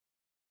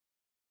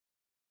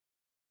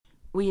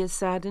We are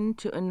saddened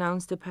to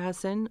announce the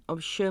passing of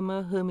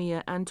Sherma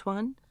Hermia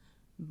Antoine,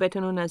 better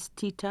known as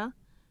Tita,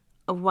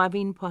 of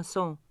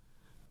Wavin-Poisson,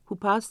 who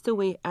passed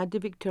away at the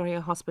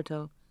Victoria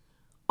Hospital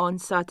on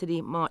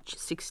Saturday, March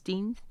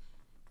 16,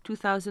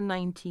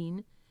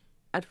 2019,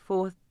 at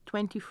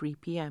 4:23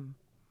 p.m.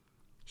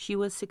 She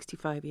was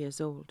 65 years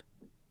old.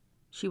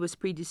 She was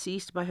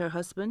predeceased by her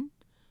husband,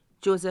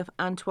 Joseph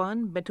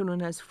Antoine, better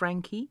known as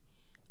Frankie,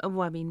 of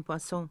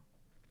Wavin-Poisson.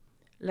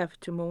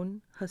 Left to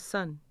mourn her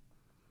son,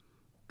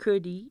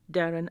 Curdy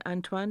Darren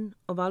Antoine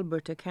of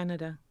Alberta,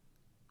 Canada.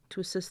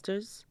 Two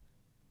sisters,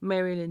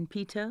 Marilyn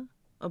Peter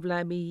of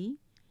L'Abbaye,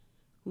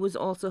 who was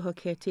also her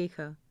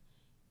caretaker,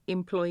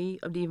 employee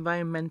of the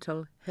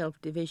Environmental Health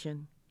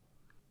Division.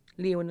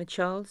 Leona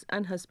Charles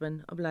and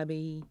husband of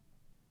L'Abbaye.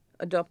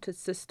 Adopted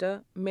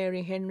sister,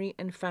 Mary Henry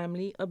and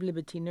family of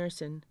Liberty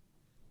Nursing.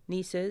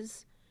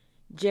 Nieces,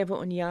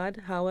 Jeva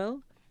Onyad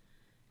Howell,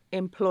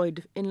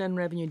 employed Inland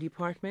Revenue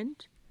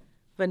Department,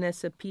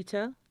 Vanessa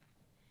Peter,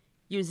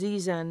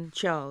 Uzizan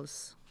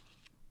Charles.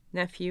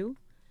 Nephew,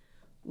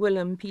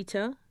 Willem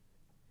Peter,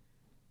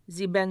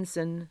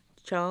 Benson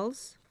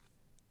Charles,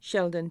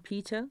 Sheldon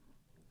Peter,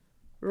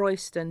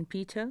 Royston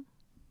Peter,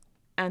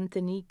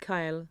 Anthony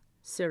Kyle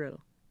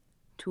Cyril.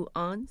 Two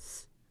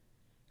aunts,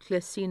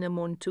 Clesina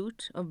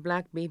Montoute of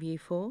Black Baby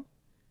 4,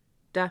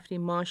 Daphne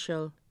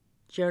Marshall,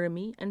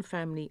 Jeremy and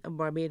family of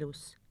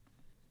Barbados.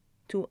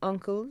 Two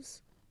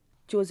uncles,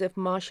 Joseph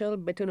Marshall,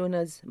 better known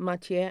as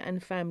Mathieu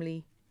and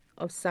family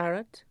of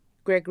Sarat,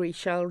 Gregory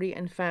Shalry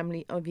and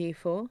family of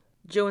Ye4,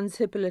 Jones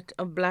Hippolyte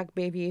of Black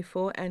Baby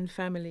 4 and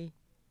family.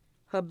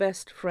 Her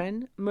best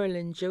friend,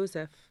 Merlin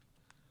Joseph.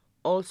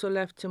 Also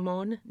left to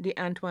mourn the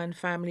Antoine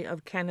family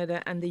of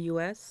Canada and the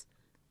U.S.,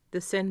 the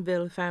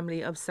Senville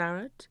family of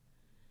Sarat,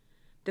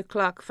 the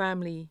Clark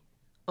family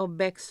of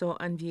Bexar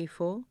and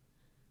Vieux-Fort,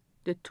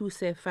 the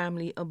Tousse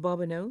family of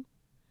Bobbineau,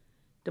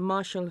 the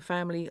Marshall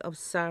family of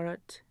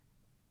Sarat,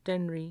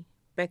 Denry,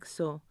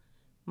 Bexar,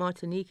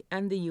 Martinique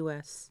and the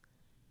U.S.,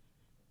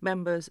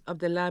 members of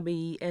the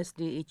L'Abbaye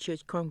SDA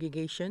Church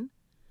congregation,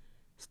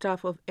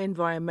 staff of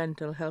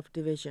Environmental Health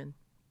Division.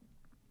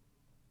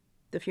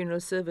 The funeral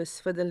service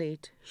for the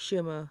late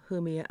Sherma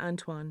Hermia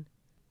Antoine,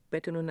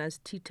 better known as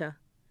Tita,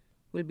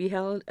 will be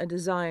held at the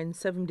Zion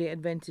Seventh-day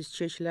Adventist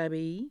Church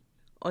L'Abbaye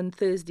on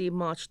Thursday,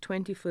 March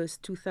 21,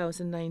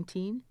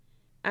 2019,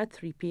 at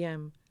 3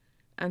 p.m.,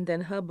 and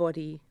then her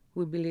body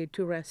will be laid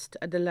to rest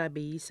at the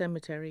L'Abbaye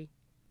Cemetery.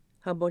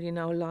 Her body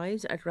now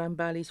lies at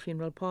Ramballi's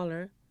Funeral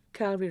Parlor,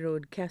 Calvary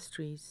Road,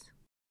 Castries.